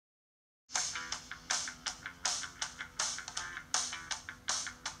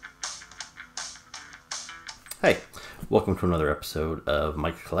Welcome to another episode of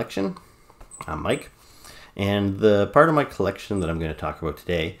Mike's Collection. I'm Mike, and the part of my collection that I'm going to talk about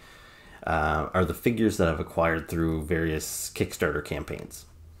today are the figures that I've acquired through various Kickstarter campaigns.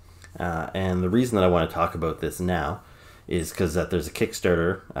 And the reason that I want to talk about this now is because there's a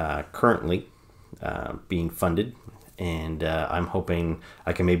Kickstarter currently being funded, and I'm hoping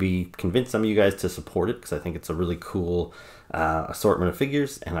I can maybe convince some of you guys to support it, because I think it's a really cool assortment of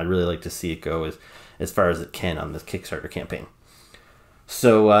figures, and I'd really like to see it go as far as it can on this Kickstarter campaign.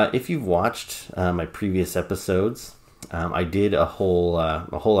 So if you've watched my previous episodes, I did a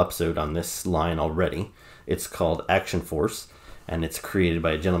whole episode on this line already. It's called Action Force, and it's created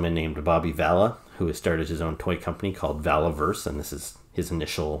by a gentleman named Bobby Vala, who has started his own toy company called Valaverse, and this is his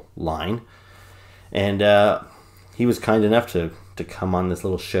initial line. And he was kind enough to come on this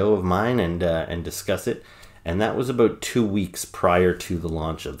little show of mine and discuss it, and that was about 2 weeks prior to the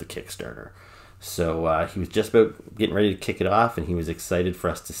launch of the Kickstarter. So he was just about getting ready to kick it off, and he was excited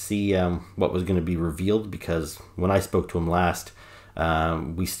for us to see what was going to be revealed, because when I spoke to him last,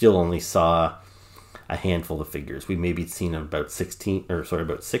 we still only saw a handful of figures. We maybe seen about 6 or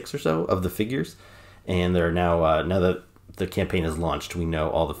so of the figures, and there are now that the campaign is launched, we know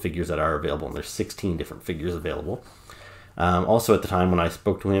all the figures that are available, and there's 16 different figures available. Also, at the time when I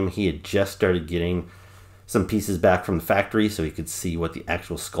spoke to him, he had just started getting some pieces back from the factory so he could see what the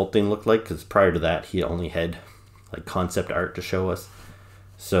actual sculpting looked like, because prior to that he only had like concept art to show us.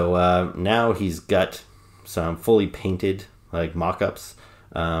 So now he's got some fully painted like mock-ups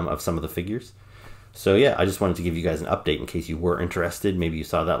of some of the figures. So yeah, I just wanted to give you guys an update in case you were interested. Maybe you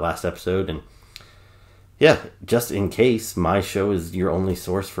saw that last episode, and yeah, just in case my show is your only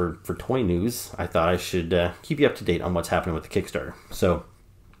source for toy news, I thought I should keep you up to date on what's happening with the Kickstarter. So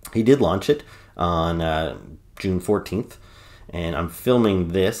he did launch it on June 14th, and I'm filming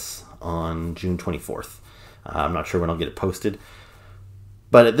this on June 24th. I'm not sure when I'll get it posted,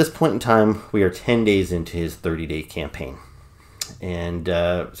 but at this point in time, we are 10 days into his 30-day campaign, and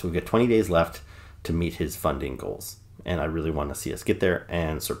so we've got 20 days left to meet his funding goals, and I really want to see us get there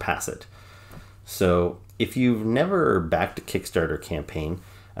and surpass it. So if you've never backed a Kickstarter campaign,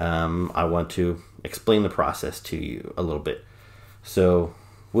 I want to explain the process to you a little bit. So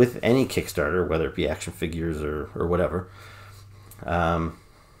with any Kickstarter, whether it be action figures or whatever,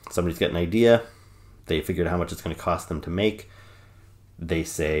 somebody's got an idea, they figured out how much it's going to cost them to make, they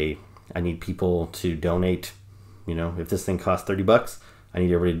say, I need people to donate, if this thing costs 30 bucks, I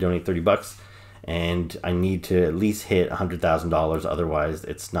need everybody to donate 30 bucks, and I need to at least hit $100,000, otherwise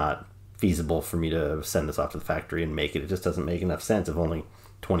it's not feasible for me to send this off to the factory and make it. It just doesn't make enough sense if only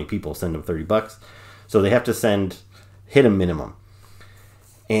 20 people send them 30 bucks. So they have to hit a minimum.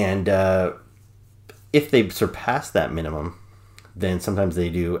 And if they surpass that minimum, then sometimes they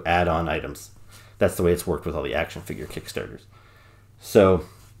do add-on items. That's the way it's worked with all the action figure Kickstarters. So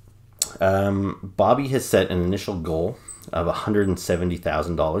Bobby has set an initial goal of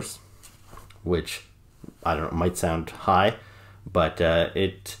 $170,000, which, I don't know, might sound high, but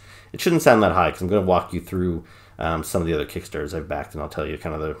it shouldn't sound that high, because I'm going to walk you through some of the other Kickstarters I've backed, and I'll tell you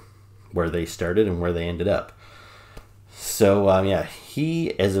kind of where they started and where they ended up. So yeah,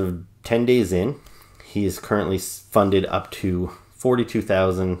 he, as of 10 days in, he is currently funded up to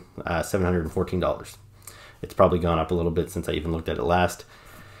 $42,714. It's probably gone up a little bit since I even looked at it last,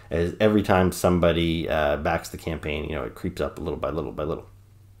 as every time somebody backs the campaign, it creeps up little by little by little.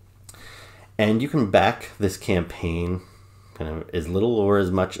 And you can back this campaign kind of as little or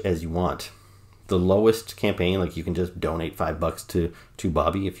as much as you want. The lowest campaign, like, you can just donate $5 to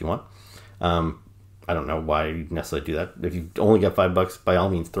Bobby if you want. I don't know why you necessarily do that. If you've only got $5, by all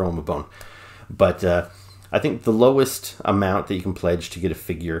means, throw him a bone. But I think the lowest amount that you can pledge to get a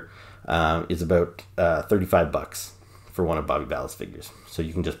figure is about 35 bucks for one of Bobby Vala's figures. So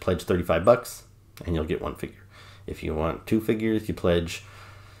you can just pledge 35 bucks and you'll get one figure. If you want 2 figures, you pledge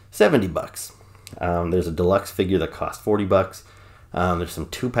 70 bucks. There's a deluxe figure that costs 40 bucks. There's some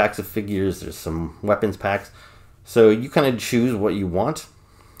 2-packs of figures. There's some weapons packs. So you kind of choose what you want.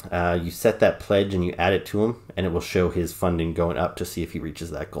 You set that pledge and you add it to him, and it will show his funding going up to see if he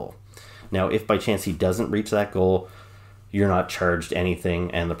reaches that goal. Now, if by chance he doesn't reach that goal, you're not charged anything,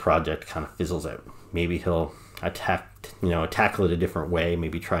 and the project kind of fizzles out. Maybe he'll tackle it a different way.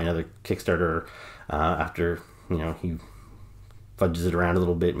 Maybe try another Kickstarter after he fudges it around a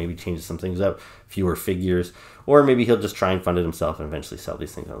little bit, maybe changes some things up, fewer figures, or maybe he'll just try and fund it himself and eventually sell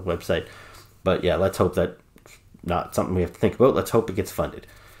these things on the website. But yeah, let's hope that's not something we have to think about. Let's hope it gets funded.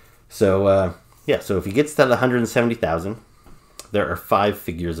 So yeah, so if he gets that 170,000, there are 5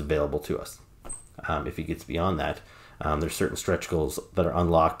 figures available to us. If he gets beyond that, There's certain stretch goals that are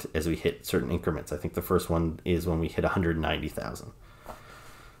unlocked as we hit certain increments. I think the first one is when we hit 190,000.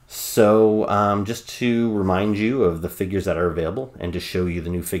 So just to remind you of the figures that are available and to show you the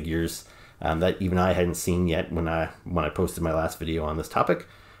new figures that even I hadn't seen yet when I posted my last video on this topic,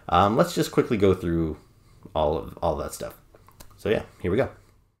 let's just quickly go through all that stuff. So yeah, here we go.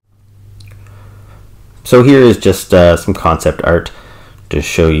 So here is just some concept art to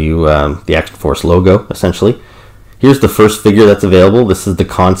show you the Action Force logo, essentially. Here's the first figure that's available. This is the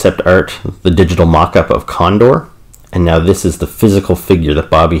concept art, the digital mock-up of Condor. And now this is the physical figure that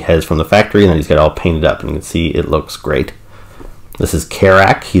Bobby has from the factory, and he's got it all painted up, and you can see it looks great. This is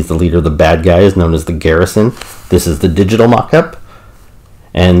Karak. He's the leader of the bad guys, known as the Garrison. This is the digital mock-up.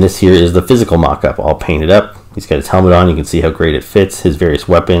 And this here is the physical mock-up, all painted up. He's got his helmet on. You can see how great it fits, his various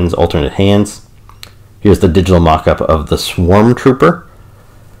weapons, alternate hands. Here's the digital mock-up of the Swarm Trooper.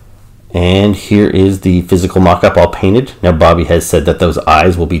 And here is the physical mock-up all painted. Now Bobby has said that those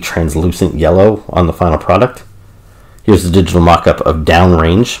eyes will be translucent yellow on the final product. Here's the digital mock-up of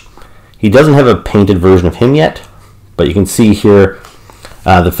Downrange. He doesn't have a painted version of him yet, but you can see here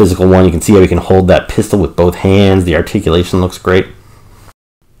the physical one. You can see how he can hold that pistol with both hands. The articulation looks great.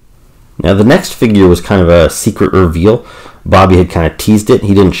 Now the next figure was kind of a secret reveal. Bobby had kind of teased it.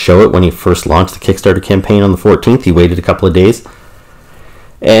 He didn't show it when he first launched the Kickstarter campaign on the 14th. He waited a couple of days.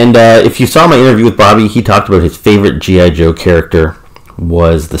 And if you saw my interview with Bobby, he talked about his favorite G.I. Joe character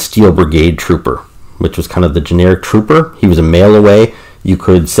was the Steel Brigade Trooper, which was kind of the generic trooper. He was a mail away. You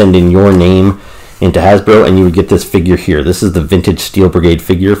could send in your name into Hasbro and you would get this figure here. This is the vintage Steel Brigade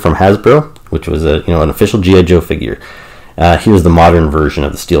figure from Hasbro, which was an official G.I. Joe figure. Here's the modern version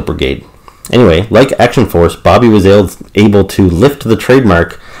of the Steel Brigade. Anyway, like Action Force, Bobby was able to lift the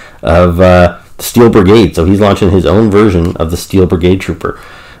trademark of the Steel Brigade, so he's launching his own version of the Steel Brigade Trooper.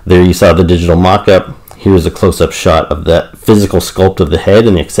 There you saw the digital mock-up. Here's a close-up shot of that physical sculpt of the head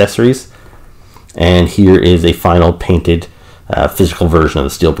and the accessories. And here is a final painted physical version of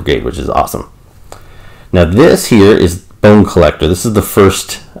the Steel Brigade, which is awesome. Now this here is Bone Collector. This is the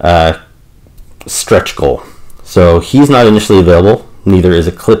first stretch goal. So he's not initially available, neither is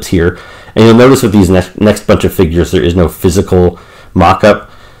Eclipse here. And you'll notice with these next bunch of figures, there is no physical mock-up.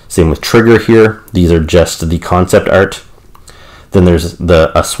 Same with Trigger here. These are just the concept art. Then there's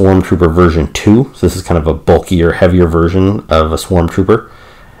a Swarm Trooper version 2. So this is kind of a bulkier, heavier version of a Swarm Trooper.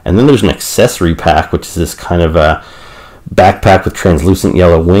 And then there's an accessory pack, which is this kind of a backpack with translucent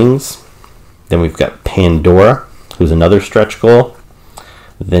yellow wings. Then we've got Pandora, who's another stretch goal.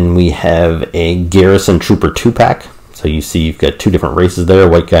 Then we have a Garrison Trooper 2-pack. So you see you've got two different races there, a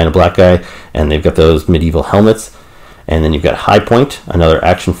white guy and a black guy, and they've got those medieval helmets. And then you've got High Point, another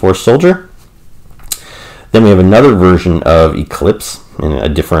Action Force soldier. Then we have another version of Eclipse in a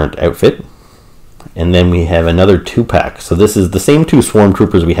different outfit. And then we have another 2-pack. So this is the same two Swarm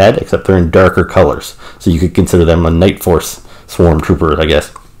Troopers we had, except they're in darker colors. So you could consider them a Night Force Swarm Trooper, I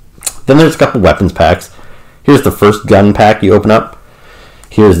guess. Then there's a couple weapons packs. Here's the first gun pack you open up.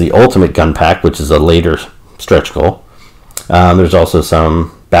 Here's the Ultimate Gun Pack, which is a later stretch goal. There's also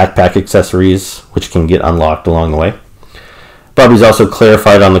some backpack accessories, which can get unlocked along the way. Bobby's also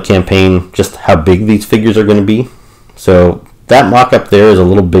clarified on the campaign just how big these figures are going to be. So that mock-up there is a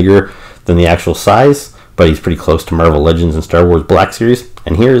little bigger than the actual size, but he's pretty close to Marvel Legends and Star Wars Black Series.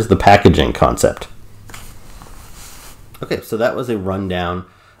 And here's the packaging concept. Okay, so that was a rundown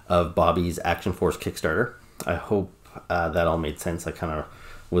of Bobby's Action Force Kickstarter. I hope that all made sense. I kind of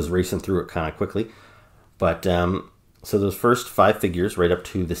was racing through it kind of quickly. But so those first 5 figures right up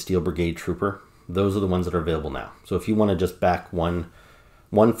to the Steel Brigade Trooper, those are the ones that are available now. So if you want to just back one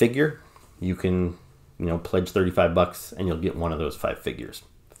figure, you can pledge 35 bucks and you'll get one of those 5 figures.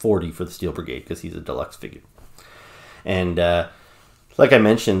 40 for the Steel Brigade because he's a deluxe figure. And like I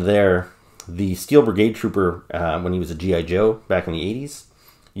mentioned there, the Steel Brigade Trooper, when he was a G.I. Joe back in the 80s,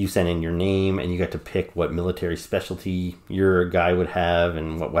 you sent in your name and you got to pick what military specialty your guy would have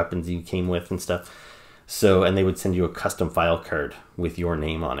and what weapons you came with and stuff. So, and they would send you a custom file card with your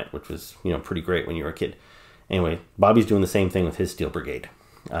name on it, which was, pretty great when you were a kid. Anyway, Bobby's doing the same thing with his Steel Brigade.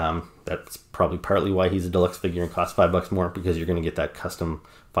 That's probably partly why he's a deluxe figure and costs $5 more, because you're going to get that custom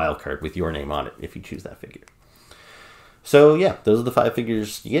file card with your name on it if you choose that figure. So yeah, those are the 5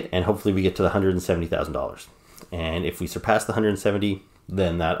 figures you get, and hopefully we get to the $170,000. And if we surpass the 170,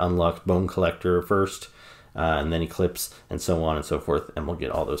 then that unlocks Bone Collector first, and then Eclipse, and so on and so forth, and we'll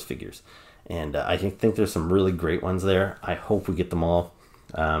get all those figures. And I think there's some really great ones there. I hope we get them all,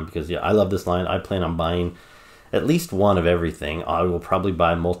 because yeah, I love this line. I plan on buying at least one of everything. I will probably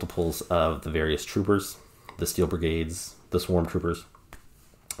buy multiples of the various troopers, the Steel Brigades, the Swarm Troopers.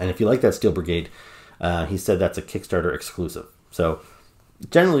 And if you like that Steel Brigade, He said that's a Kickstarter exclusive. So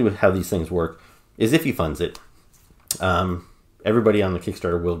generally with how these things work is if he funds it, everybody on the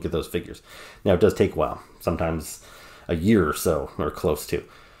Kickstarter will get those figures. Now, it does take a while, sometimes a year or so, or close to.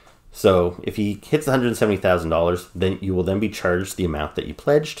 So if he hits $170,000, then you will then be charged the amount that you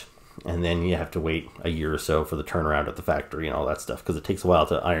pledged, and then you have to wait a year or so for the turnaround at the factory and all that stuff, because it takes a while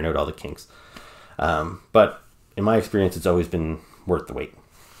to iron out all the kinks. But in my experience, it's always been worth the wait.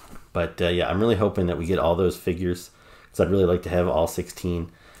 But yeah, I'm really hoping that we get all those figures, because I'd really like to have all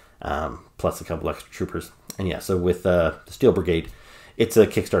 16, plus a couple extra troopers. And yeah, so with the Steel Brigade, it's a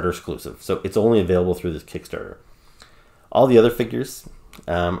Kickstarter exclusive, so it's only available through this Kickstarter. All the other figures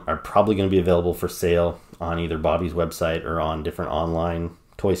are probably going to be available for sale on either Bobby's website or on different online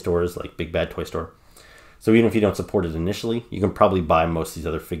toy stores like Big Bad Toy Store. So even if you don't support it initially, you can probably buy most of these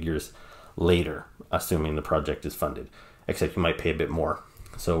other figures later, assuming the project is funded, except you might pay a bit more.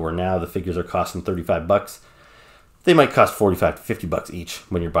 So where now the figures are costing $35, they might cost $45 to $50 each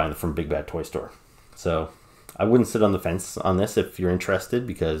when you're buying them from Big Bad Toy Store. So I wouldn't sit on the fence on this if you're interested,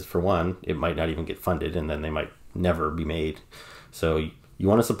 because for one, it might not even get funded, and then they might never be made. So you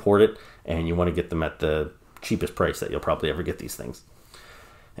want to support it, and you want to get them at the cheapest price that you'll probably ever get these things.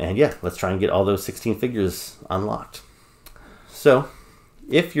 And yeah, let's try and get all those 16 figures unlocked. So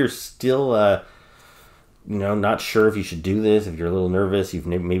if you're still not sure if you should do this, if you're a little nervous, you've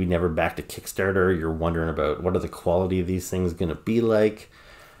maybe never backed a Kickstarter, you're wondering about what are the quality of these things going to be like,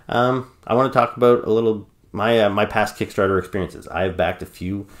 I want to talk about a little my past Kickstarter experiences. I've backed a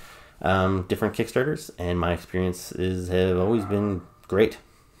few different Kickstarters, and my experiences have always been great.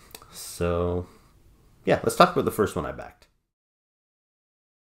 So yeah, let's talk about the first one I backed.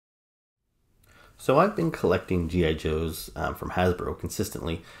 So I've been collecting G.I. Joes from Hasbro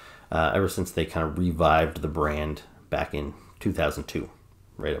consistently ever since they kind of revived the brand back in 2002,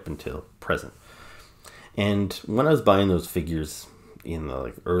 right up until present. And when I was buying those figures in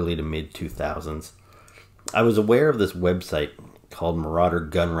the early to mid 2000s, I was aware of this website called Marauder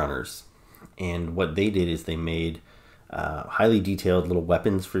Gunrunners, and what they did is they made highly detailed little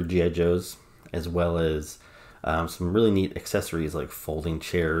weapons for G.I. Joes, as well as some really neat accessories like folding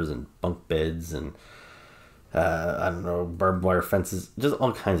chairs and bunk beds and I don't know, barbed wire fences, just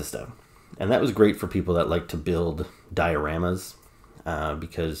all kinds of stuff. And that was great for people that like to build dioramas,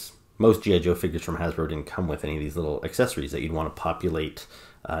 because most G.I. Joe figures from Hasbro didn't come with any of these little accessories that you'd want to populate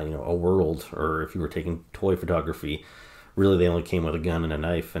a world, or if you were taking toy photography, really they only came with a gun and a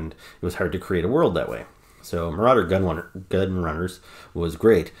knife, and it was hard to create a world that way. So Marauder Gunrunners was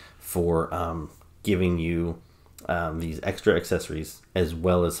great for giving you these extra accessories, as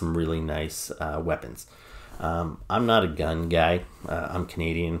well as some really nice weapons. I'm not a gun guy. I'm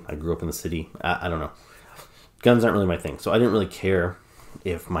Canadian. I grew up in the city. I don't know. Guns aren't really my thing, so I didn't really care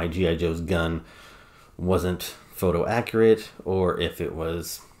if my G.I. Joe's gun wasn't photo accurate, or if it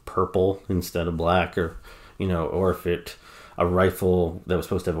was purple instead of black, or or if a rifle that was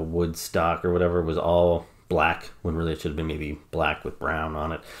supposed to have a wood stock or whatever was all black when really it should have been maybe black with brown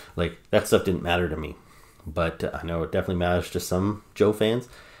on it. Like, that stuff didn't matter to me, but I know it definitely matters to some Joe fans,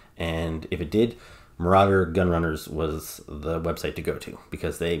 and if it did, Marauder Gunrunners was the website to go to,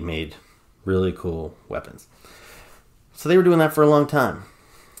 because they made really cool weapons. So they were doing that for a long time.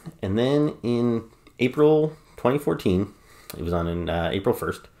 And then in April 2014, it was on April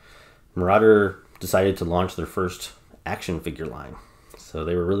 1st, Marauder decided to launch their first action figure line. So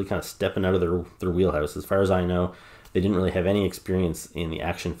they were really kind of stepping out of their wheelhouse. As far as I know, they didn't really have any experience in the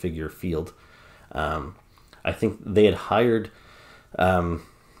action figure field. I think they had hired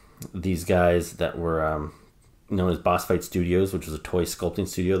these guys that were known as Fight Studios, which was a toy sculpting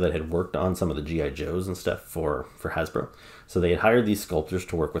studio that had worked on some of the G.I. Joes and stuff for Hasbro. So they had hired these sculptors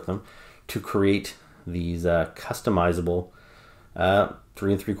to work with them to create these customizable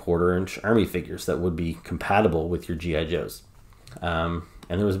 3 3/4 inch army figures that would be compatible with your G.I. Joes. And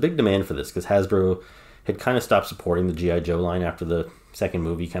there was a big demand for this, because Hasbro had kind of stopped supporting the G.I. Joe line after the second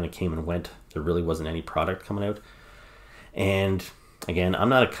movie kind of came and went. There really wasn't any product coming out. And again, I'm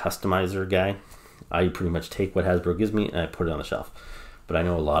not a customizer guy. I pretty much take what Hasbro gives me and I put it on the shelf. But I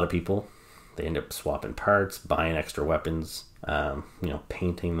know a lot of people, they end up swapping parts, buying extra weapons,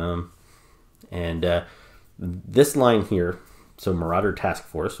 painting them. And this line here, so Marauder Task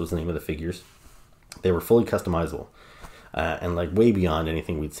Force was the name of the figures. They were fully customizable, and way beyond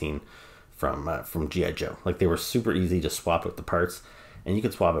anything we'd seen from G.I. Joe. They were super easy to swap out the parts, and you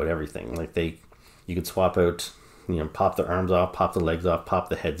could swap out everything. You could swap out, pop the arms off, pop the legs off, pop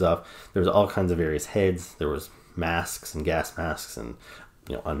the heads off. There was all kinds of various heads. There was masks and gas masks and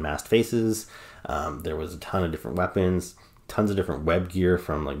unmasked faces. There was a ton of different weapons, tons of different web gear,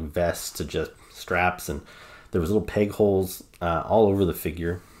 from like vests to just straps, and there was little peg holes all over the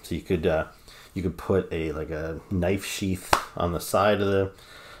figure, so you could put a knife sheath on the side of the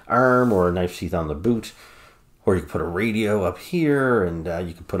arm, or a knife sheath on the boot, or you could put a radio up here, and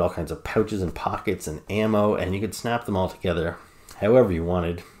you could put all kinds of pouches and pockets and ammo, and you could snap them all together however you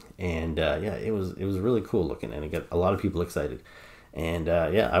wanted. And yeah, it was really cool looking, and it got a lot of people excited. And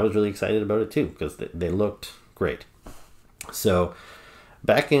yeah, I was really excited about it too, because they looked great. So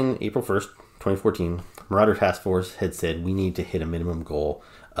back in April 1st, 2014, Marauder Task Force had said we need to hit a minimum goal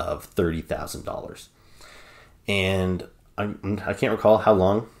of $30,000. And I can't recall how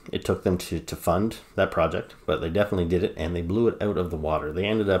long it took them to fund that project, but they definitely did it, and they blew it out of the water. They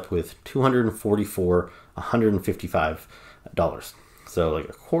ended up with $155,000. So like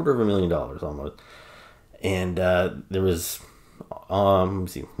 $250,000 almost. And there was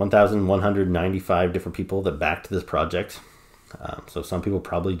 1,195 different people that backed this project. So some people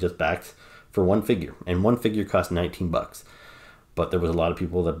probably just backed for one figure, and one figure cost $19. But there was a lot of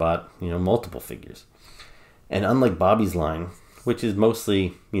people that bought, multiple figures. And unlike Bobby's line, which is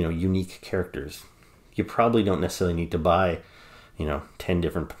mostly, unique characters, you probably don't necessarily need to buy, 10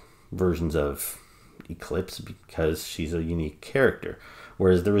 different versions of Eclipse, because she's a unique character.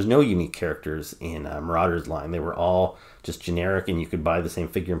 Whereas there was no unique characters in Marauder's line. They were all just generic, and you could buy the same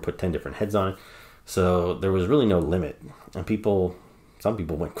figure and put 10 different heads on it. So there was really no limit. And some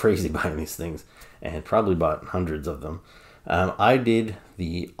people went crazy buying these things, and probably bought hundreds of them. I did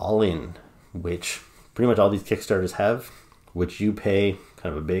the all-in, which pretty much all these Kickstarters have, which you pay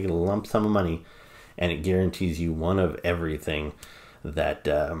kind of a big lump sum of money, and it guarantees you one of everything that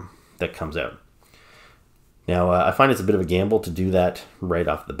comes out. Now, I find it's a bit of a gamble to do that right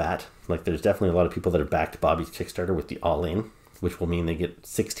off the bat. Like, there's definitely a lot of people that have backed Bobby's Kickstarter with the all-in, which will mean they get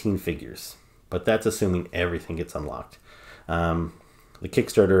 16 figures. But that's assuming everything gets unlocked. The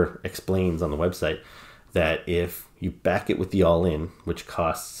Kickstarter explains on the website that if you back it with the all-in, which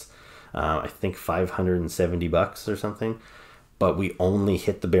costs, I think, $570 or something, but we only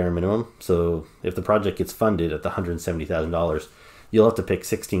hit the bare minimum. So if the project gets funded at the $170,000, you'll have to pick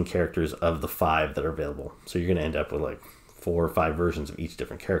 16 characters of the 5 that are available. So you're going to end up with like 4 or 5 versions of each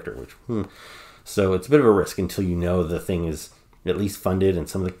different character, so it's a bit of a risk until you know the thing is at least funded, and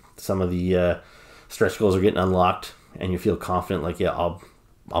some of the stretch goals are getting unlocked, and you feel confident, like, yeah, I'll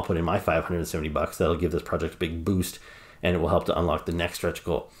put in my $570. That'll give this project a big boost, and it will help to unlock the next stretch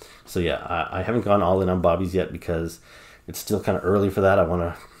goal. So yeah, I haven't gone all in on Bobby's yet, because it's still kind of early for that. I want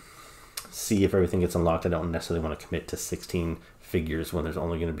to see if everything gets unlocked. I don't necessarily want to commit to 16 figures when there's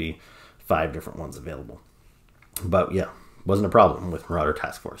only going to be 5 different ones available. But yeah, wasn't a problem with Marauder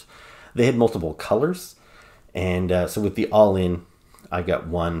Task Force. They had multiple colors, and so with the all-in, I got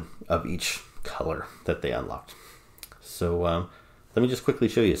one of each color that they unlocked. So let me just quickly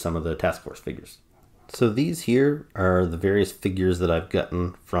show you some of the Task Force figures. So these here are the various figures that I've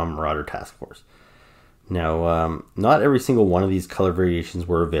gotten from Marauder Task Force. Now, not every single one of these color variations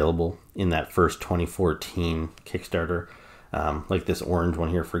were available in that first 2014 Kickstarter. Like this orange one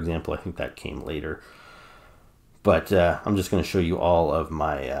here, for example, I think that came later. But I'm just going to show you all of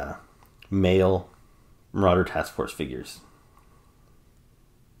my male Marauder Task Force figures.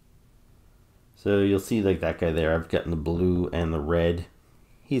 So you'll see like that guy there, I've gotten the blue and the red.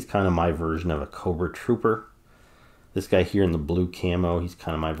 He's kind of my version of a Cobra Trooper. This guy here in the blue camo, he's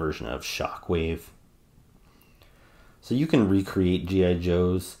kind of my version of Shockwave. So you can recreate G.I.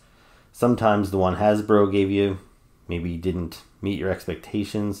 Joes. Sometimes the one Hasbro gave you maybe didn't meet your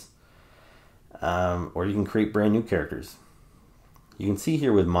expectations. Or you can create brand new characters. You can see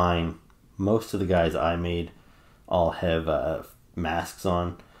here with mine, most of the guys I made all have masks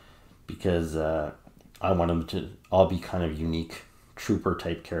on, because I want them to all be kind of unique trooper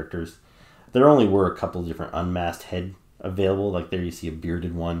type characters. There only were a couple of different unmasked head available. Like there you see a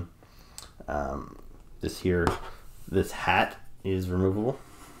bearded one. This hat is removable.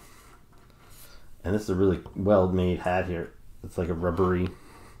 And this is a really well-made hat here. It's like a rubbery,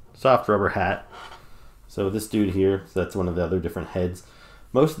 soft rubber hat. So this dude here, so that's one of the other different heads.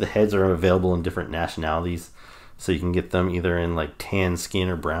 Most of the heads are available in different nationalities. So you can get them either in like tan skin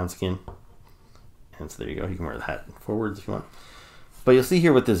or brown skin. And so there you go. You can wear the hat forwards if you want. But you'll see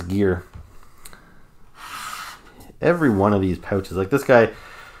here with this gear, every one of these pouches, like this guy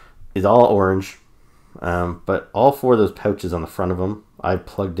is all orange. But all 4 of those pouches on the front of them, I've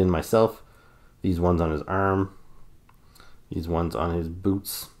plugged in myself. These ones on his arm. These ones on his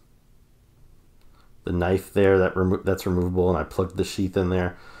boots. The knife there, that's removable, and I plugged the sheath in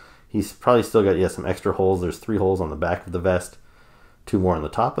there. He's probably still got, some extra holes. There's 3 holes on the back of the vest. 2 more on the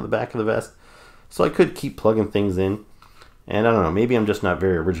top of the back of the vest. So I could keep plugging things in. And I don't know, maybe I'm just not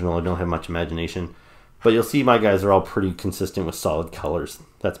very original. I don't have much imagination. But you'll see my guys are all pretty consistent with solid colors.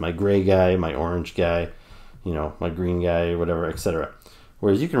 That's my gray guy, my orange guy, you know, my green guy, whatever, etc.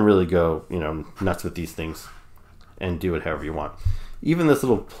 Whereas you can really go, you know, nuts with these things and do it however you want. Even this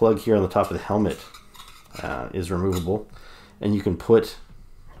little plug here on the top of the helmet is removable. And you can put,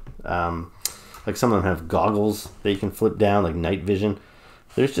 like some of them have goggles that you can flip down, like night vision.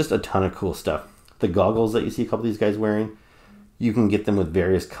 There's just a ton of cool stuff. The goggles that you see a couple of these guys wearing, you can get them with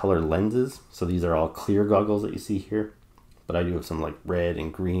various color lenses. So these are all clear goggles that you see here. But I do have some like red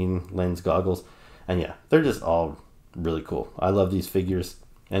and green lens goggles. And yeah, they're just all really cool. I love these figures.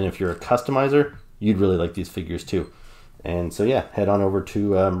 And if you're a customizer, you'd really like these figures too. And so yeah, head on over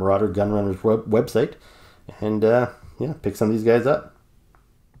to Marauder Gunrunner's website and yeah, pick some of these guys up.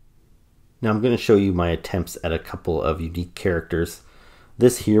 Now I'm going to show you my attempts at a couple of unique characters.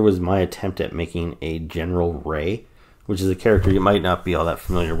 This here was my attempt at making a General Ray, which is a character you might not be all that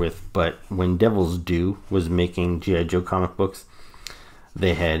familiar with, but when Devil's Due was making G.I. Joe comic books,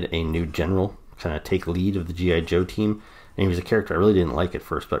 they had a new general kind of take lead of the G.I. Joe team, and he was a character I really didn't like at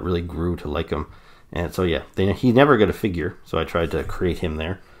first, but really grew to like him. And so yeah, he never got a figure, so I tried to create him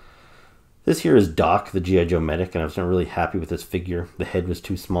there. This here is Doc, the G.I. Joe medic, and I was not really happy with this figure. The head was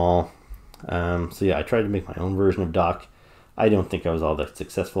too small. So yeah, I tried to make my own version of Doc. I don't think I was all that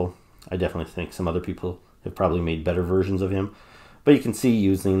successful. I definitely think some other people have probably made better versions of him. But you can see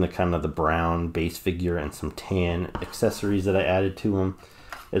using the kind of the brown base figure and some tan accessories that I added to him,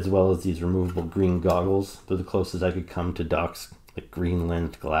 as well as these removable green goggles. They're the closest I could come to Doc's like green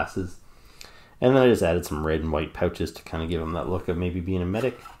lensed glasses. And then I just added some red and white pouches to kind of give him that look of maybe being a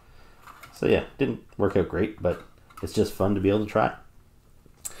medic. So yeah, didn't work out great, but it's just fun to be able to try.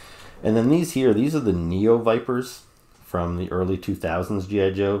 And then these here, these are the Neo Vipers from the early 2000s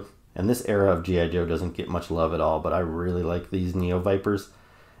G.I. Joe. And this era of G.I. Joe doesn't get much love at all, but I really like these Neo Vipers.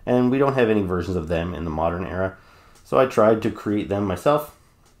 And we don't have any versions of them in the modern era. So I tried to create them myself.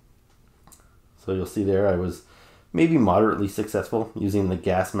 So you'll see there I was maybe moderately successful using the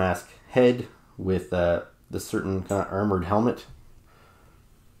gas mask head with the certain kind of armored helmet.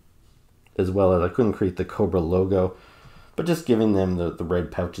 As well as I couldn't create the Cobra logo, but just giving them the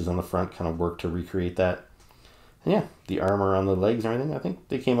red pouches on the front kind of worked to recreate that. And yeah, the armor on the legs and everything, I think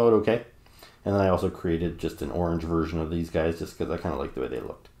they came out okay. And then I also created just an orange version of these guys just because I kind of like the way they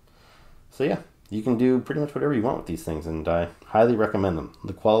looked. So yeah, you can do pretty much whatever you want with these things, and I highly recommend them.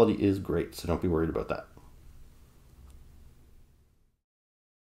 The quality is great, so don't be worried about that.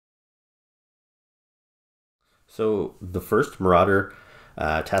 So the first Marauder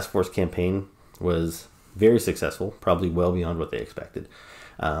Task Force campaign was very successful, probably well beyond what they expected.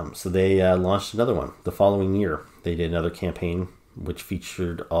 So they launched another one the following year. They did another campaign which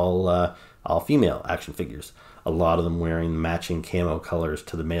featured all female action figures, a lot of them wearing matching camo colors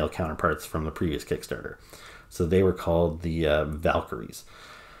to the male counterparts from the previous Kickstarter. So they were called the Valkyries.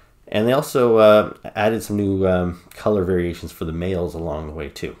 And they also added some new color variations for the males along the way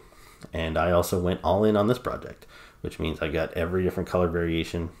too. And I also went all in on this project, which means I got every different color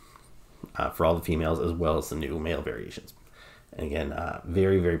variation for all the females as well as the new male variations. And again,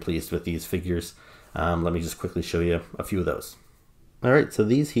 very, very pleased with these figures. Let me just quickly show you a few of those. All right, so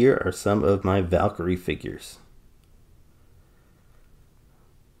these here are some of my Valkyrie figures.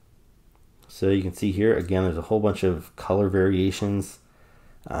 So you can see here, again, there's a whole bunch of color variations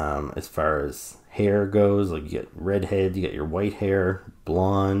as far as hair goes. Like you get redhead, you get your white hair,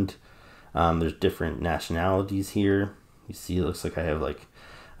 blonde. There's different nationalities here. You see, it looks like I have like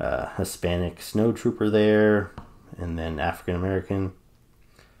Hispanic snow trooper there, and then African American.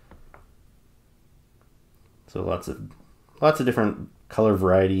 So lots of different color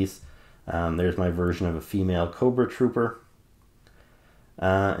varieties. There's my version of a female Cobra trooper,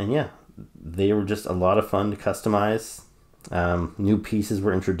 and yeah, they were just a lot of fun to customize. New pieces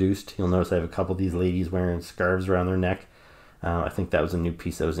were introduced. You'll notice I have a couple of these ladies wearing scarves around their neck. I think that was a new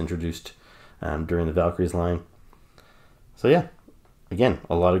piece that was introduced during the Valkyries line. So yeah, again,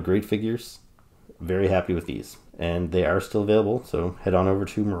 a lot of great figures. Very happy with these. And they are still available, so head on over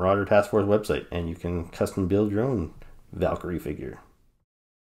to Marauder Task Force website and you can custom build your own Valkyrie figure.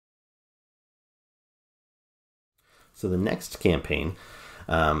 So the next campaign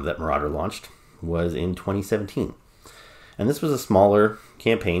that Marauder launched was in 2017. And this was a smaller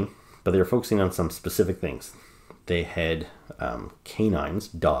campaign, but they were focusing on some specific things. They had canines,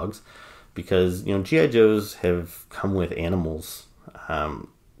 dogs, because you know G.I. Joes have come with animals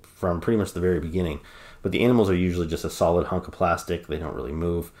from pretty much the very beginning, but the animals are usually just a solid hunk of plastic. They don't really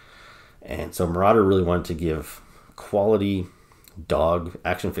move, and so Marauder really wanted to give quality dog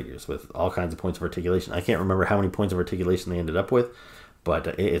action figures with all kinds of points of articulation. I can't remember how many points of articulation they ended up with, but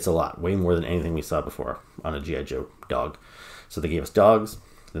it's a lot, way more than anything we saw before on a G.I. Joe dog. So they gave us dogs,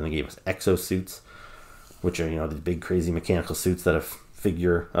 then they gave us exosuits, which are, you know, these big crazy mechanical suits that a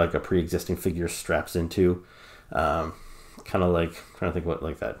figure, like a pre-existing figure, straps into. Kind of like, trying to think what,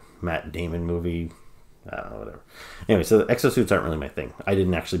 like that Matt Damon movie, I don't know, whatever. Anyway, so the exosuits aren't really my thing. I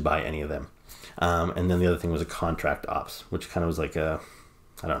didn't actually buy any of them. And then the other thing was a contract ops, which kind of was like a,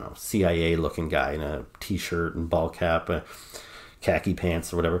 I don't know, CIA looking guy in a t-shirt and ball cap, khaki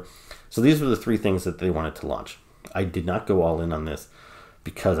pants or whatever. So these were the three things that they wanted to launch. I did not go all in on this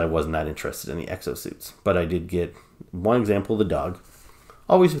because I wasn't that interested in the exosuits, but I did get one example of the dog,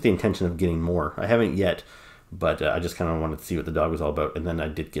 always with the intention of getting more. I haven't yet, but I just kind of wanted to see what the dog was all about. And then I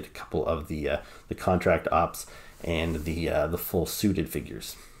did get a couple of the contract ops and the full suited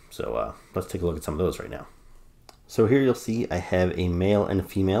figures. So let's take a look at some of those right now. So here you'll see I have a male and a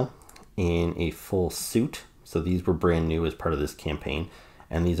female in a full suit. So these were brand new as part of this campaign,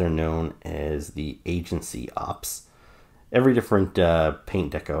 and these are known as the agency ops. Every different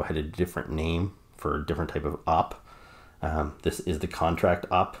paint deco had a different name for a different type of op. This is the contract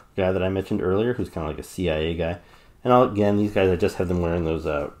op guy that I mentioned earlier, who's kind of like a CIA guy. And again, these guys, I just have them wearing those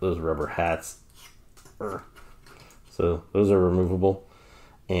rubber hats. So those are removable.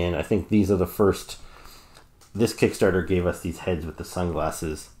 And I think these are the first. This Kickstarter gave us these heads with the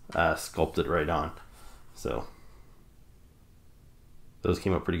sunglasses sculpted right on. So those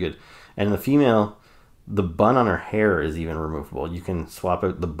came out pretty good. And the female, the bun on her hair is even removable. You can swap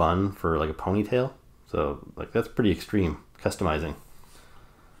out the bun for like a ponytail. So like that's pretty extreme customizing.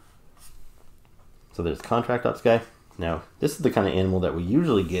 So there's contract ops guy. Now this is the kind of animal that we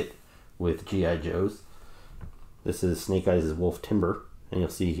usually get with G.I. Joes. This is Snake Eyes' Wolf Timber. And you'll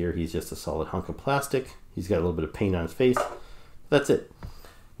see here he's just a solid hunk of plastic. He's got a little bit of paint on his face. That's it.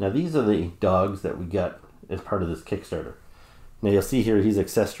 Now these are the dogs that we got as part of this Kickstarter. Now you'll see here he's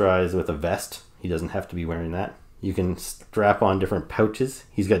accessorized with a vest. He doesn't have to be wearing that. You can strap on different pouches.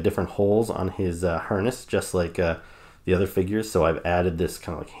 He's got different holes on his harness, just like the other figures. So I've added this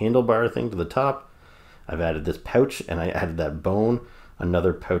kind of like handlebar thing to the top. I've added this pouch, and I added that bone,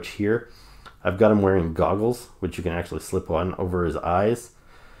 another pouch here. I've got him wearing goggles, which you can actually slip on over his eyes.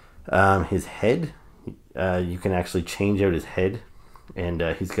 His head, you can actually change out his head, and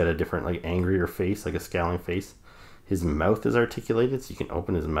he's got a different, like, angrier face, like a scowling face. His mouth is articulated, so you can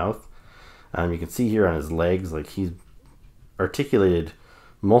open his mouth. You can see here on his legs, like, he's articulated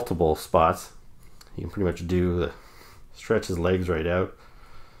multiple spots. You can pretty much stretch his legs right out,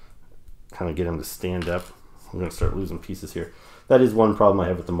 kind of get him to stand up. I'm going to start losing pieces here. That is one problem I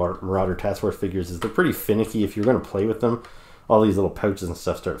have with the Marauder Task Force figures, is they're pretty finicky. If you're going to play with them, all these little pouches and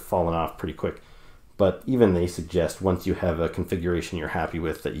stuff start falling off pretty quick. But even they suggest, once you have a configuration you're happy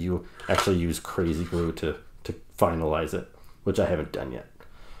with, that you actually use crazy glue to finalize it, which I haven't done yet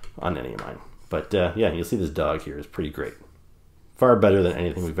on any of mine. But yeah, you'll see this dog here is pretty great. Far better than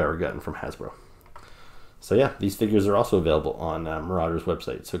anything we've ever gotten from Hasbro. So yeah, these figures are also available on Marauder's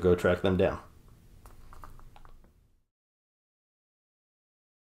website, so go track them down.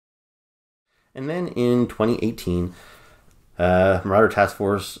 And then in 2018, Marauder Task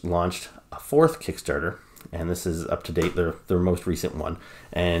Force launched a fourth Kickstarter, and this is up to date, their most recent one.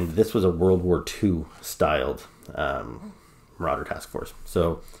 And this was a World War II styled Marauder Task Force.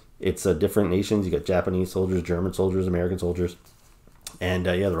 So it's different nations. You got Japanese soldiers, German soldiers, American soldiers, and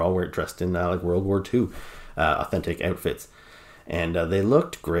yeah, they're all dressed in like World War II authentic outfits, and they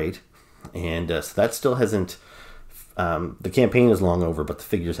looked great. And so that still hasn't. The campaign is long over, but the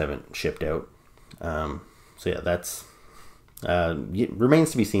figures haven't shipped out. So yeah, that's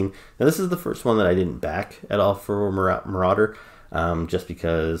remains to be seen. Now this is the first one that I didn't back at all for Marauder, just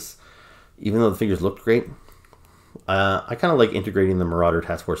because even though the figures looked great, I kind of like integrating the Marauder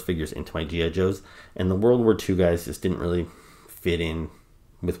Task Force figures into my G.I. Joes, and the World War II guys just didn't really fit in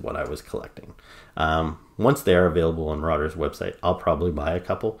with what I was collecting. Once they are available on Marauder's website, I'll probably buy a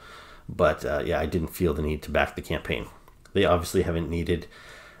couple, but yeah, I didn't feel the need to back the campaign. They obviously haven't needed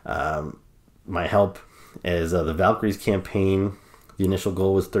my help, as the Valkyries campaign, the initial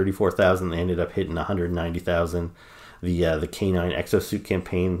goal was 34,000. They ended up hitting 190,000. The K9 exosuit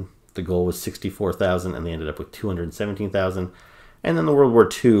campaign, the goal was 64,000, and they ended up with 217,000. And then the World War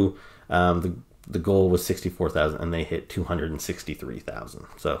II, the goal was 64,000, and they hit 263,000.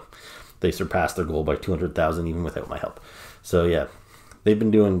 So they surpassed their goal by 200,000 even without my help. So yeah, they've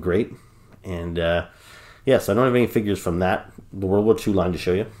been doing great. And yeah, so I don't have any figures from the World War II line to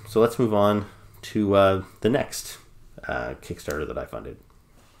show you. So let's move on to the next Kickstarter that I funded.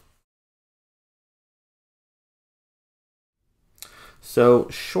 So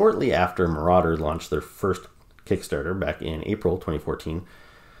shortly after Marauder launched their first Kickstarter back in April 2014,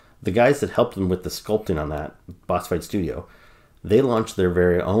 the guys that helped them with the sculpting on that, Fight Studio, they launched their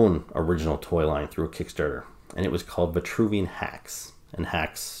very own original toy line through a Kickstarter, and it was called Vitruvian H.A.C.K.S. And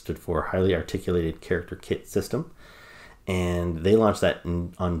H.A.C.K.S stood for Highly Articulated Character Kit System. And they launched that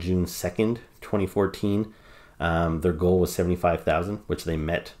on June 2nd, 2014. Their goal was 75,000, which they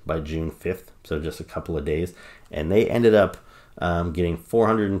met by June 5th, so just a couple of days. And they ended up getting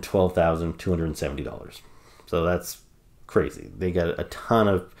 $412,270. So that's crazy. They got a ton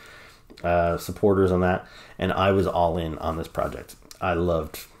of supporters on that, and I was all in on this project. I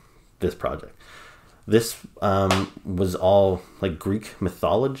loved this project. This was all like Greek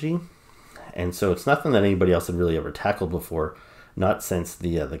mythology, and so it's nothing that anybody else had really ever tackled before, not since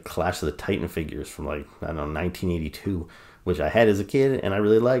the Clash of the Titan figures from, like, I don't know, 1982, which I had as a kid and I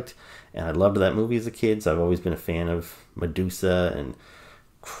really liked, and I loved that movie as a kid. So I've always been a fan of Medusa and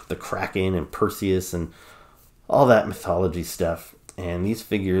the Kraken and Perseus and all that mythology stuff. And these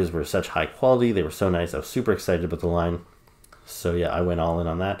figures were such high quality, they were so nice. I was super excited about the line. So yeah, I went all in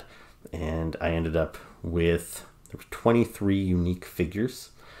on that, and I ended up with 23 unique figures.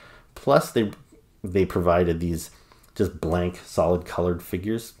 Plus they provided these just blank, solid colored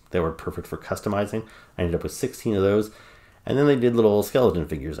figures that were perfect for customizing. I ended up with 16 of those. And then they did little skeleton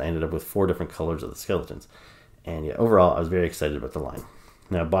figures. I ended up with 4 different colors of the skeletons. And yeah, overall, I was very excited about the line.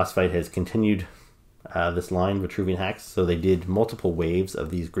 Now, Boss Fight has continued this line, Vitruvian H.A.C.K.S. So they did multiple waves of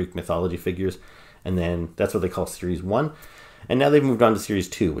these Greek mythology figures. And then that's what they call Series 1. And now they've moved on to Series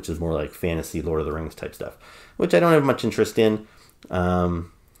 2, which is more like fantasy, Lord of the Rings type stuff, which I don't have much interest in.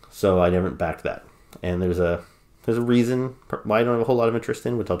 So I never backed that. And there's a reason why I don't have a whole lot of interest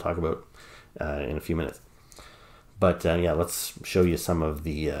in, which I'll talk about in a few minutes. But yeah, let's show you some of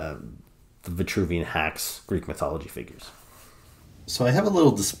the Vitruvian H.A.C.K.S. Greek mythology figures. So I have a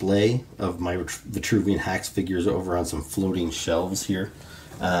little display of my Vitruvian H.A.C.K.S. figures over on some floating shelves here.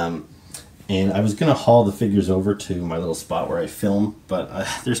 And I was going to haul the figures over to my little spot where I film, but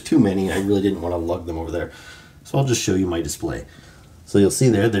there's too many. I really didn't want to lug them over there. So I'll just show you my display. So you'll see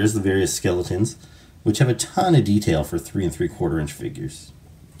there's the various skeletons, which have a ton of detail for 3 3/4 inch figures.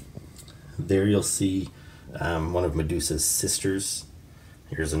 There you'll see one of Medusa's sisters.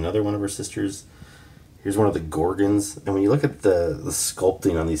 Here's another one of her sisters. Here's one of the Gorgons. And when you look at the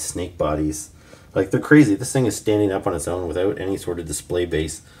sculpting on these snake bodies, like, they're crazy. This thing is standing up on its own without any sort of display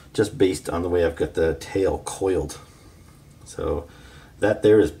base, just based on the way I've got the tail coiled. So that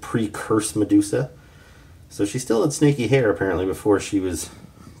there is pre-curse Medusa. So she still had snaky hair apparently before she was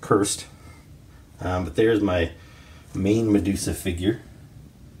cursed. But there's my main Medusa figure.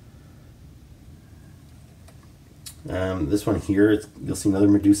 This one here, you'll see another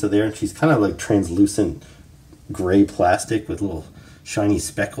Medusa there, and she's kind of like translucent gray plastic with little shiny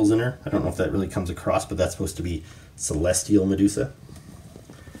speckles in her. I don't know if that really comes across, but that's supposed to be Celestial Medusa.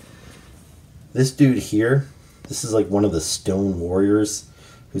 This dude here, this is like one of the stone warriors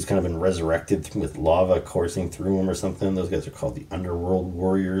who's kind of been resurrected with lava coursing through him or something. Those guys are called the Underworld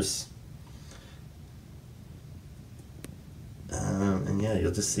Warriors. And yeah,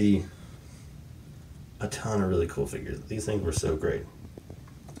 you'll just see a ton of really cool figures. These things were so great.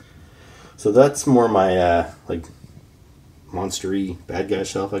 So that's more my like monster-y bad guy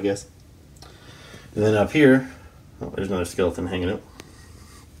shelf, I guess. And then up here, oh, there's another skeleton hanging out.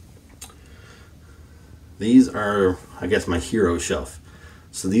 These are, I guess, my hero shelf.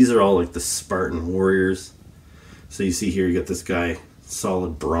 So these are all like the Spartan warriors. So you see here, you got this guy,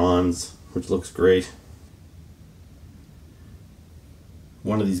 solid bronze, which looks great.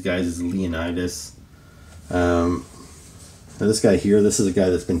 One of these guys is Leonidas. Now this guy here, this is a guy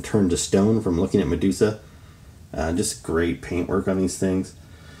that's been turned to stone from looking at Medusa. Just great paintwork on these things.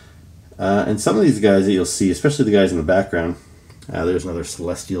 And some of these guys that you'll see, especially the guys in the background, there's another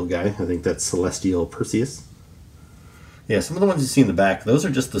Celestial guy. I think that's Celestial Perseus. Yeah, some of the ones you see in the back, those are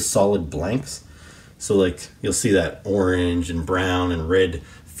just the solid blanks. So like, you'll see that orange and brown and red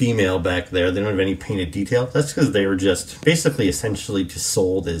female back there. They don't have any painted detail. That's because they were just basically essentially just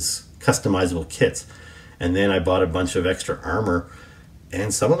sold as customizable kits. And then I bought a bunch of extra armor,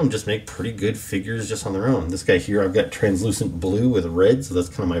 and some of them just make pretty good figures just on their own. This guy here, I've got translucent blue with red, so that's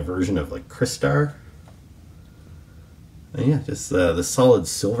kind of my version of like Crystar. And yeah, just the solid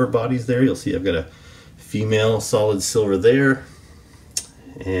silver bodies there. You'll see I've got a female solid silver there,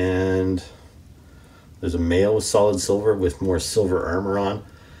 and there's a male with solid silver with more silver armor on.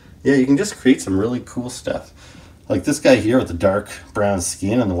 Yeah, you can just create some really cool stuff. Like this guy here with the dark brown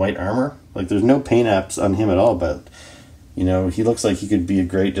skin and the white armor. Like, there's no paint apps on him at all, but, you know, he looks like he could be a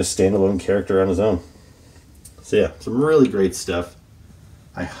great just standalone character on his own. So yeah, some really great stuff.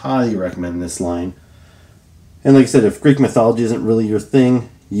 I highly recommend this line. And like I said, if Greek mythology isn't really your thing,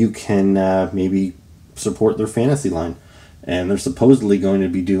 you can maybe support their fantasy line. And they're supposedly going to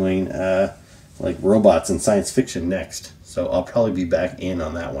be doing like robots and science fiction next. So I'll probably be back in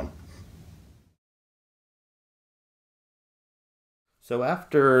on that one. So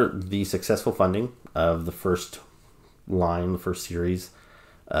after the successful funding of the first line, the first series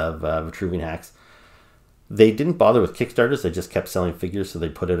of Vitruvian H.A.C.K.S, they didn't bother with Kickstarters. They just kept selling figures, so they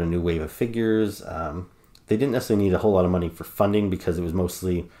put out a new wave of figures. They didn't necessarily need a whole lot of money for funding because it was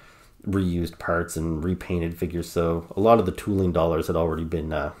mostly reused parts and repainted figures. So a lot of the tooling dollars had already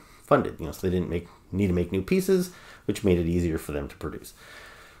been funded. So they didn't need to make new pieces, which made it easier for them to produce.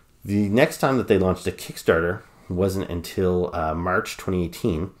 The next time that they launched a Kickstarter wasn't until March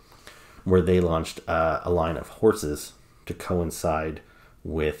 2018, where they launched a line of horses to coincide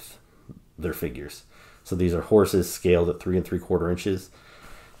with their figures. So these are horses scaled at 3 3/4 inches.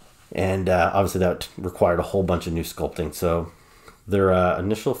 And obviously that required a whole bunch of new sculpting. So their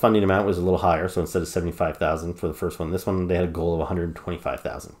initial funding amount was a little higher. So instead of $75,000 for the first one, this one they had a goal of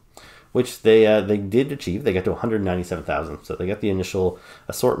 $125,000, which they did achieve. They got to $197,000. So they got the initial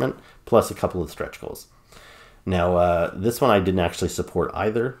assortment plus a couple of stretch goals. Now this one I didn't actually support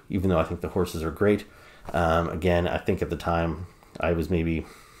either, even though I think the horses are great. Again, I think at the time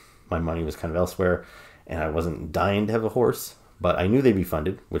my money was kind of elsewhere, and I wasn't dying to have a horse. But I knew they'd be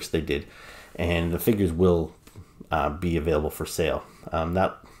funded, which they did, and the figures will be available for sale.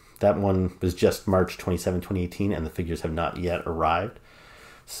 That one was just March 27, 2018, and the figures have not yet arrived.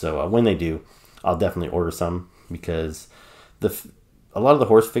 So when they do, I'll definitely order some, because a lot of the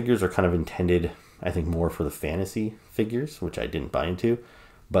horse figures are kind of intended, I think, more for the fantasy figures, which I didn't buy into.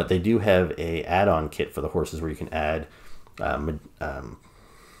 But they do have a add-on kit for the horses where you can add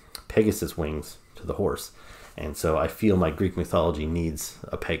Pegasus wings to the horse. And so I feel my Greek mythology needs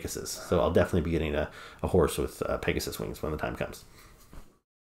a Pegasus. So I'll definitely be getting a horse with Pegasus wings when the time comes.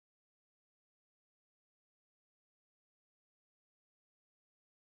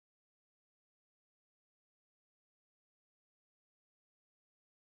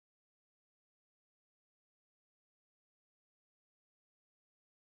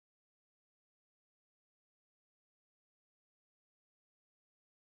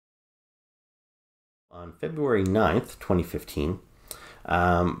 On February 9th, 2015,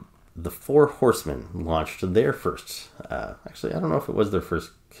 the Four Horsemen launched their first, actually, I don't know if it was their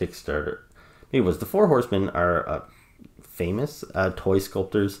first Kickstarter. Maybe it was. The Four Horsemen are famous toy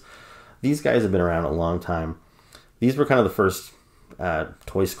sculptors. These guys have been around a long time. These were kind of the first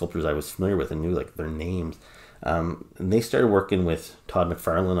toy sculptors I was familiar with and knew like their names. And they started working with Todd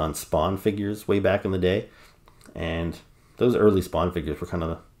McFarlane on Spawn figures way back in the day. And those early Spawn figures were kind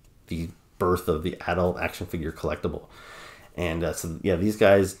of the birth of the adult action figure collectible. And so yeah, these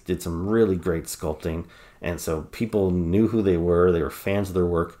guys did some really great sculpting, and so people knew who they were fans of their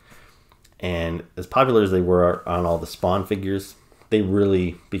work. And as popular as they were on all the Spawn figures, they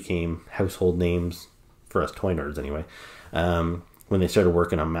really became household names for us toy nerds anyway, when they started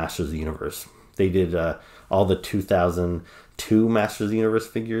working on Masters of the Universe. They did all the 2002 Masters of the Universe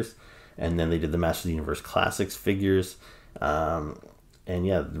figures, and then they did the Masters of the Universe Classics figures. And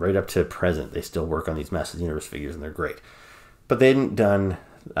yeah, right up to present, they still work on these Masters of the Universe figures, and they're great. But they hadn't done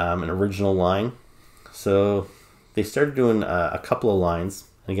an original line, so they started doing a couple of lines.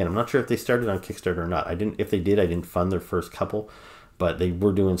 And again, I'm not sure if they started on Kickstarter or not. If they did, I didn't fund their first couple, but they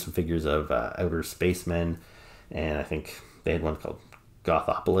were doing some figures of outer spacemen, and I think they had one called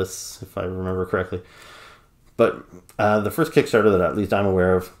Gothopolis, if I remember correctly. But the first Kickstarter that at least I'm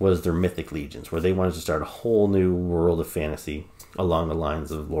aware of was their Mythic Legions, where they wanted to start a whole new world of fantasy along the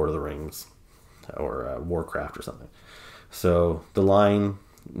lines of Lord of the Rings or Warcraft or something. So the line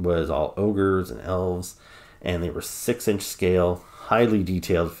was all ogres and elves, and they were 6-inch scale, highly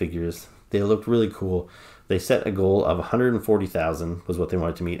detailed figures. They looked really cool. They set a goal of 140,000 was what they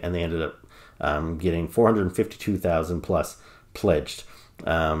wanted to meet, and they ended up getting 452,000 plus pledged.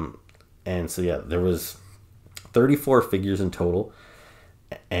 And so yeah, there was 34 figures in total,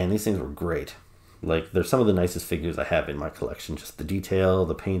 and these things were great. Like, they're some of the nicest figures I have in my collection. Just the detail,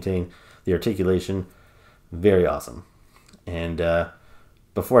 the painting, the articulation, very awesome. And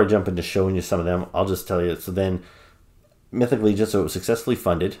before I jump into showing you some of them, I'll just tell you, so then Mythic Legion, so it was successfully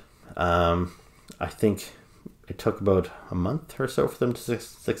funded. I think it took about a month or so for them to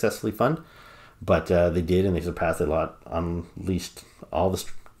successfully fund, but they did, and they surpassed it a lot, unleashed all the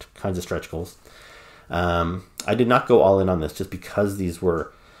kinds of stretch goals. I did not go all in on this just because these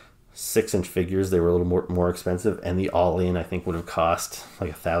were 6-inch figures. They were a little more expensive, and the all-in I think would have cost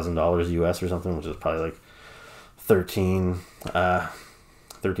like $1,000 US or something, which is probably like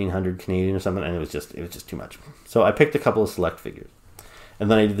 1300 Canadian or something, and it was just too much. So I picked a couple of select figures. And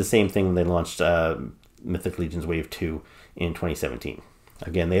then I did the same thing when they launched Mythic Legions Wave 2 in 2017.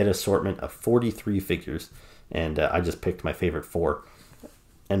 Again, they had an assortment of 43 figures, and I just picked my favorite 4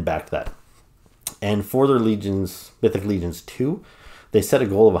 and backed that. And for their Legions, Mythic Legions 2, they set a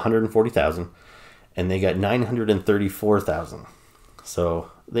goal of 140,000, and they got 934,000.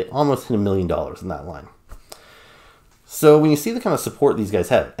 So they almost hit $1 million in that line. So when you see the kind of support these guys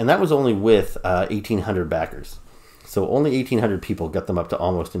have, and that was only with 1,800 backers. So only 1,800 people got them up to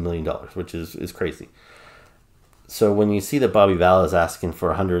almost $1 million, which is crazy. So when you see that Bobby Val is asking for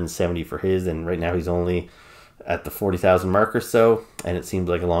 170 for his, and right now he's only at the 40,000 mark or so, and it seems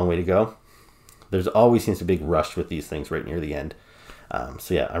like a long way to go. There's always seems to be a big rush with these things right near the end.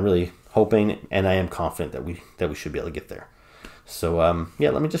 So yeah, I'm really hoping, and I am confident that we should be able to get there. So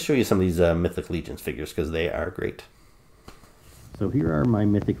yeah, let me just show you some of these Mythic Legions figures, because they are great. So here are my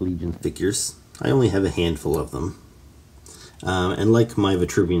Mythic Legions figures. I only have a handful of them. And like my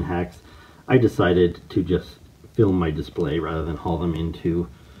Vitruvian hacks, I decided to just film my display rather than haul them into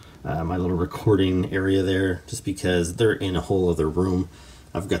my little recording area there, just because they're in a whole other room.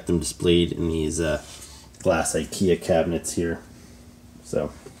 I've got them displayed in these glass IKEA cabinets here.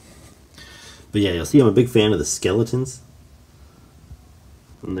 So, but yeah, you'll see I'm a big fan of the skeletons.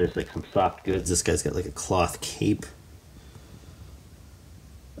 And there's like some soft goods. This guy's got like a cloth cape.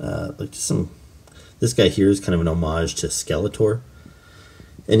 Like just some. This guy here is kind of an homage to Skeletor.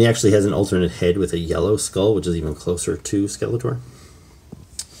 And he actually has an alternate head with a yellow skull, which is even closer to Skeletor.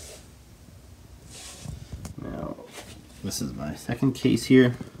 Now, this is my second case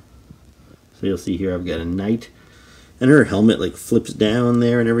here. So you'll see here I've got a knight. And her helmet like flips down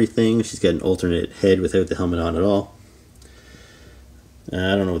there and everything. She's got an alternate head without the helmet on at all.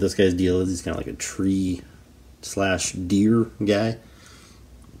 I don't know what this guy's deal is. He's kind of like a tree / deer guy.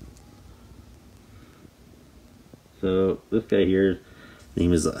 So this guy here,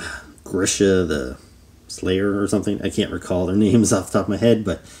 name is Grisha the Slayer or something. I can't recall their names off the top of my head,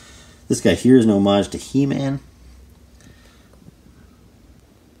 but this guy here is an homage to He-Man.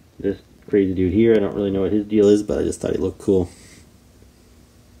 This crazy dude here, I don't really know what his deal is, but I just thought he looked cool.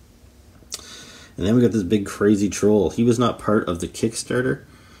 And then we got this big crazy troll. He was not part of the Kickstarter,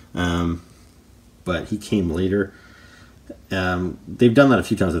 but he came later. They've done that a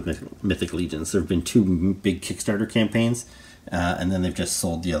few times with Mythic Legions. There have been 2 big Kickstarter campaigns, and then they've just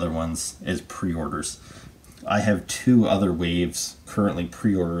sold the other ones as pre-orders. I have 2 other waves currently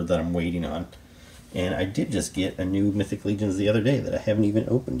pre-ordered that I'm waiting on, and I did just get a new Mythic Legions the other day that I haven't even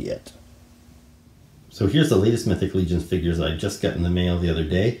opened yet. So here's the latest Mythic Legions figures that I just got in the mail the other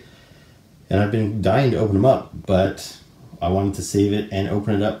day, and I've been dying to open them up, but I wanted to save it and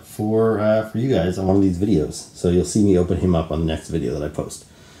open it up for you guys on one of these videos. So you'll see me open him up on the next video that I post.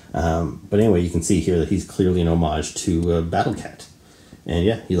 But anyway, you can see here that he's clearly an homage to Battle Cat. And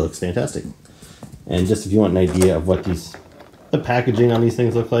yeah, he looks fantastic. And just if you want an idea of what the packaging on these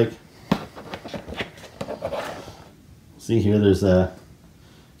things look like. See here, there's a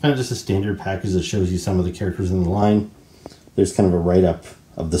kind of just a standard package that shows you some of the characters in the line. There's kind of a write-up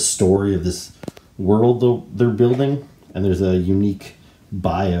of the story of this world they're building. And there's a unique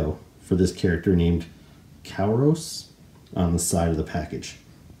bio for this character named Kauros on the side of the package.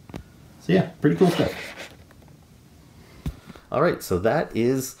 So yeah, pretty cool stuff. Alright, so that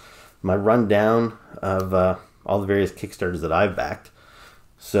is my rundown of all the various Kickstarters that I've backed.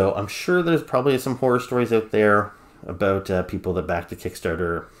 So I'm sure there's probably some horror stories out there about people that backed a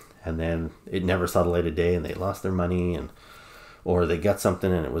Kickstarter and then it never saw the light of day and they lost their money, or they got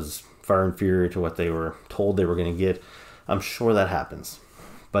something and it was far inferior to what they were told they were going to get. I'm sure that happens,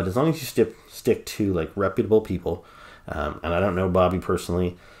 but as long as you stick to like reputable people, and I don't know Bobby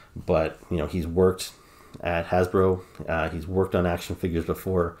personally, but you know he's worked at Hasbro, he's worked on action figures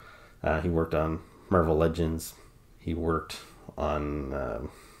before, he worked on Marvel Legends, he worked on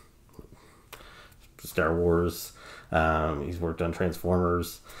Star Wars, he's worked on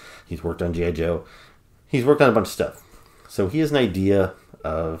Transformers, he's worked on G.I. Joe, he's worked on a bunch of stuff, so he has an idea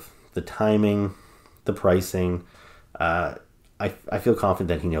of the timing, the pricing. I feel confident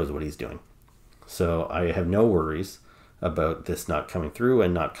that he knows what he's doing. So I have no worries about this not coming through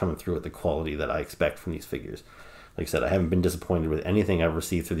and not coming through at the quality that I expect from these figures. Like I said, I haven't been disappointed with anything I've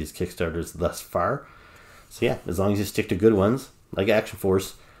received through these Kickstarters thus far. So yeah, as long as you stick to good ones, like Action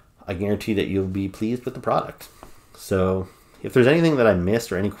Force, I guarantee that you'll be pleased with the product. So if there's anything that I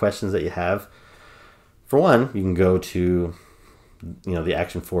missed or any questions that you have, for one, you can go to the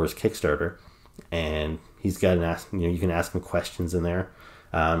Action Force Kickstarter, and he's got you can ask him questions in there.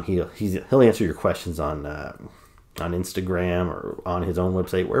 He'll answer your questions on on Instagram or on his own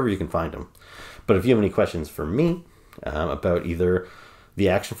website, wherever you can find him. But if you have any questions for me about either the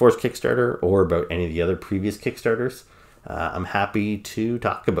Action Force Kickstarter or about any of the other previous Kickstarters, I'm happy to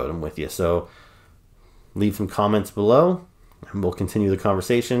talk about them with you. So leave some comments below and we'll continue the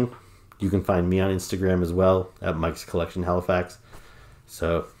conversation. You can find me on Instagram as well at Mike's Collection Halifax.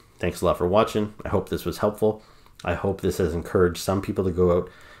 So thanks a lot for watching. I hope this was helpful. I hope this has encouraged some people to go out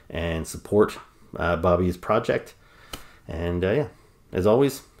and support Bobby's project. And yeah, as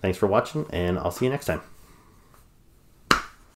always, thanks for watching, and I'll see you next time.